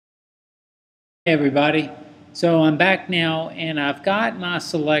Hey everybody, so I'm back now and I've got my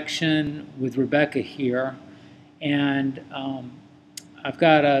selection with Rebecca here, and I've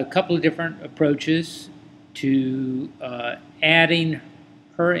got a couple of different approaches to adding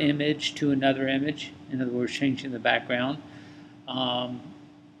her image to another image, in other words changing the background. Um,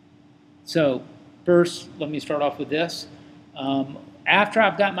 so first let me start off with this. After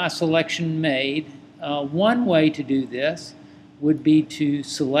I've got my selection made, one way to do this would be to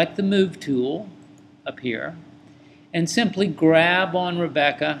select the Move tool up here and simply grab on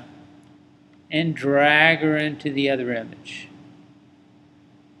Rebecca and drag her into the other image.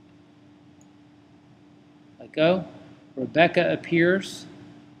 Let go. Rebecca appears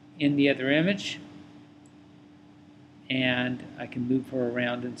in the other image, and I can move her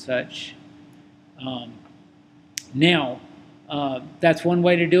around and such. Now, that's one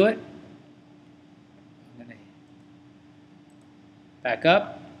way to do it. I'm going to back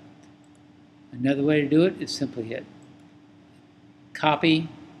up. Another way to do it is simply hit copy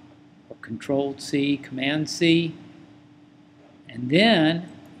or Control C, Command C, and then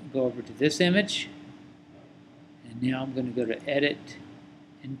go over to this image, and now I'm going to go to Edit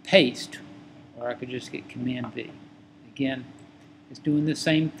and Paste, or I could just get Command V. Again, it's doing the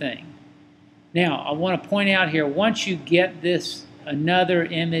same thing. Now, I want to point out here, once you get this another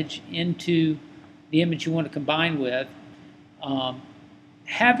image into the image you want to combine with,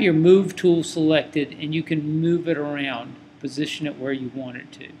 have your Move tool selected and you can move it around, position it where you want it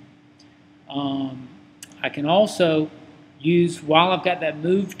to. I can also use, while I've got that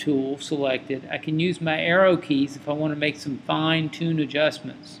Move tool selected, I can use my arrow keys if I want to make some fine-tune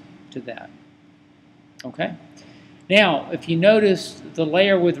adjustments to that. Okay? Now, if you notice, the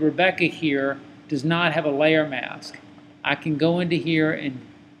layer with Rebecca here does not have a layer mask. I can go into here and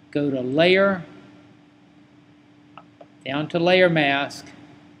go to Layer, down to Layer Mask,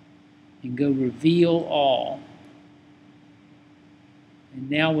 and go Reveal All. And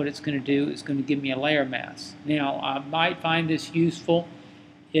now what it's going to do is going to give me a layer mask. Now, I might find this useful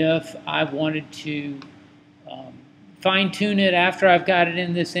if I wanted to fine-tune it after I've got it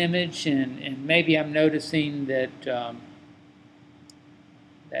in this image, and maybe I'm noticing that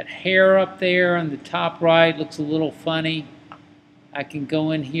that hair up there on the top right looks a little funny. I can go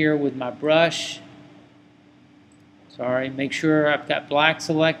in here with my brush. Sorry, make sure I've got black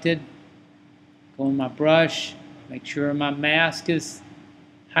selected. Go in my brush, make sure my mask is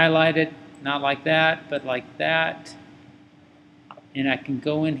highlighted, not like that, but like that. And I can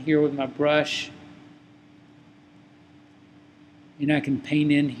go in here with my brush, and I can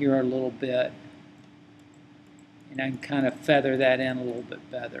paint in here a little bit. And I can kind of feather that in a little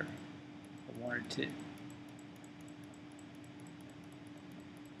bit better if I wanted to.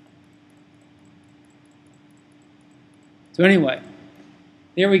 So anyway,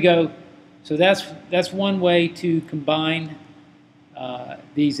 there we go. So that's one way to combine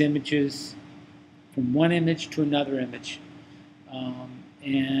these images from one image to another image.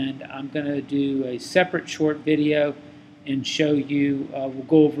 And I'm going to do a separate short video and show you, we'll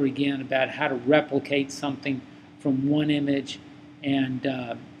go over again about how to replicate something from one image and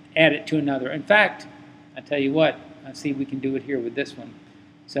add it to another. In fact, I tell you what, I see we can do it here with this one.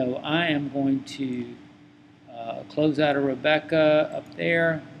 So I am going to close out of Rebecca up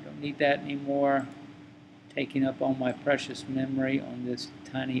there. Don't need that anymore. Taking up all my precious memory on this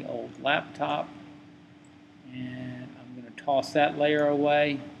tiny old laptop. And I'm going to toss that layer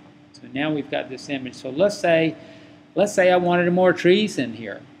away. So now we've got this image. So let's say I wanted more trees in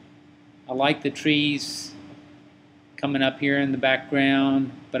here. I like the trees coming up here in the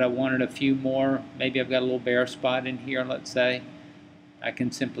background, but I wanted a few more. Maybe I've got a little bare spot in here, let's say. I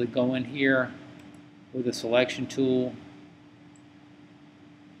can simply go in here with a selection tool,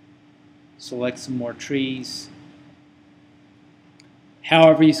 select some more trees.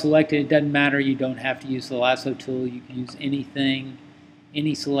 However you select it, it doesn't matter. You don't have to use the lasso tool. You can use anything,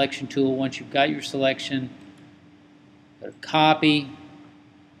 any selection tool. Once you've got your selection, go to Copy,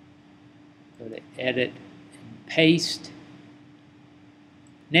 go to Edit and Paste.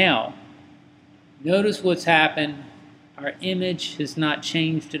 Now, notice what's happened. Our image has not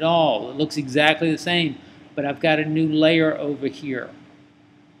changed at all. It looks exactly the same, but I've got a new layer over here.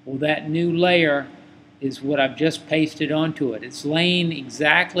 Well, that new layer is what I've just pasted onto it. It's laying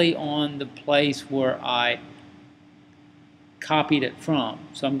exactly on the place where I copied it from.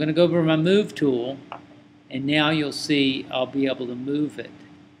 So I'm going to go over my Move tool, and now you'll see I'll be able to move it.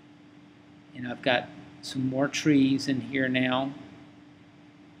 And I've got some more trees in here now.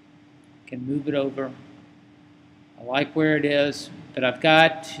 I can move it over. I like where it is, but I've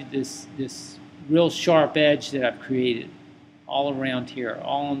got this real sharp edge that I've created all around here,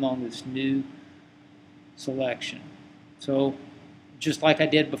 all along this new selection. So just like I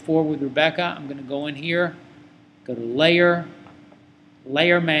did before with Rebecca, I'm going to go in here, go to Layer,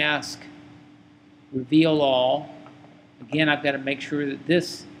 Layer Mask, Reveal All. Again, I've got to make sure that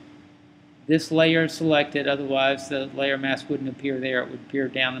this layer is selected, otherwise the layer mask wouldn't appear there. It would appear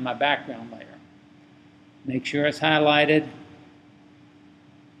down in my background layer. Make sure it's highlighted.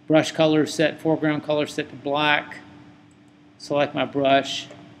 Brush color set, foreground color set to black. Select my brush,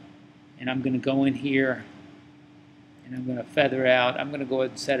 and I'm going to go in here and I'm going to feather out. I'm going to go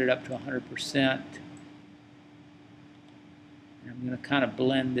ahead and set it up to 100%. And I'm going to kind of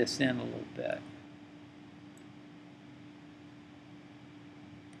blend this in a little bit.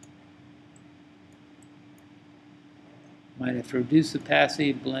 Might have to reduce the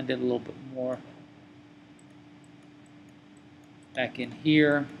opacity, blend it a little bit more. Back in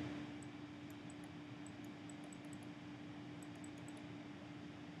here.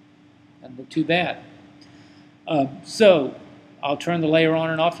 Doesn't look too bad. So I'll turn the layer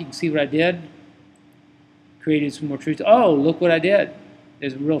on and off. You can see what I did. Created some more truth. Oh, look what I did.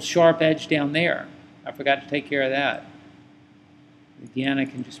 There's a real sharp edge down there. I forgot to take care of that. Again, I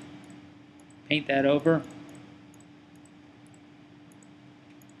can just paint that over.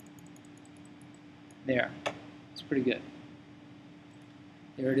 There. It's pretty good.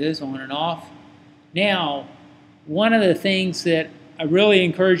 There it is, on and off. Now, one of the things that I really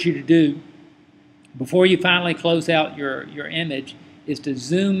encourage you to do before you finally close out your image is to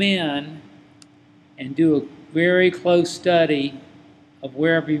zoom in and do a very close study of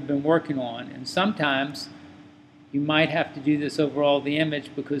wherever you've been working on. And sometimes you might have to do this over all the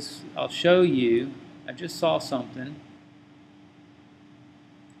image, because I'll show you, I just saw something.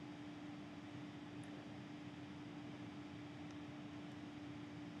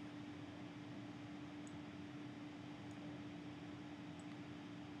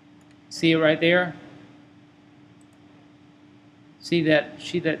 See it right there? See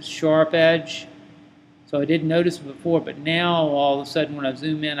that sharp edge? So I didn't notice it before, but now all of a sudden when I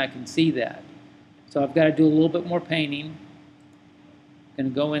zoom in I can see that. So I've got to do a little bit more painting. I'm going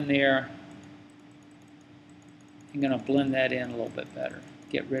to go in there. I'm going to blend that in a little bit better.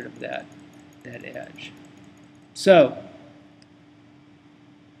 Get rid of that edge. So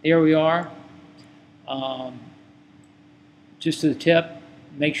there we are. Just a tip.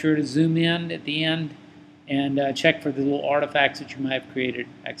 Make sure to zoom in at the end and check for the little artifacts that you might have created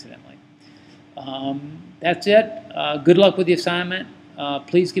accidentally. That's it. Good luck with the assignment.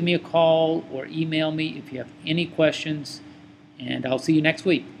 Please give me a call or email me if you have any questions, and I'll see you next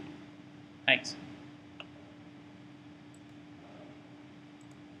week. Thanks.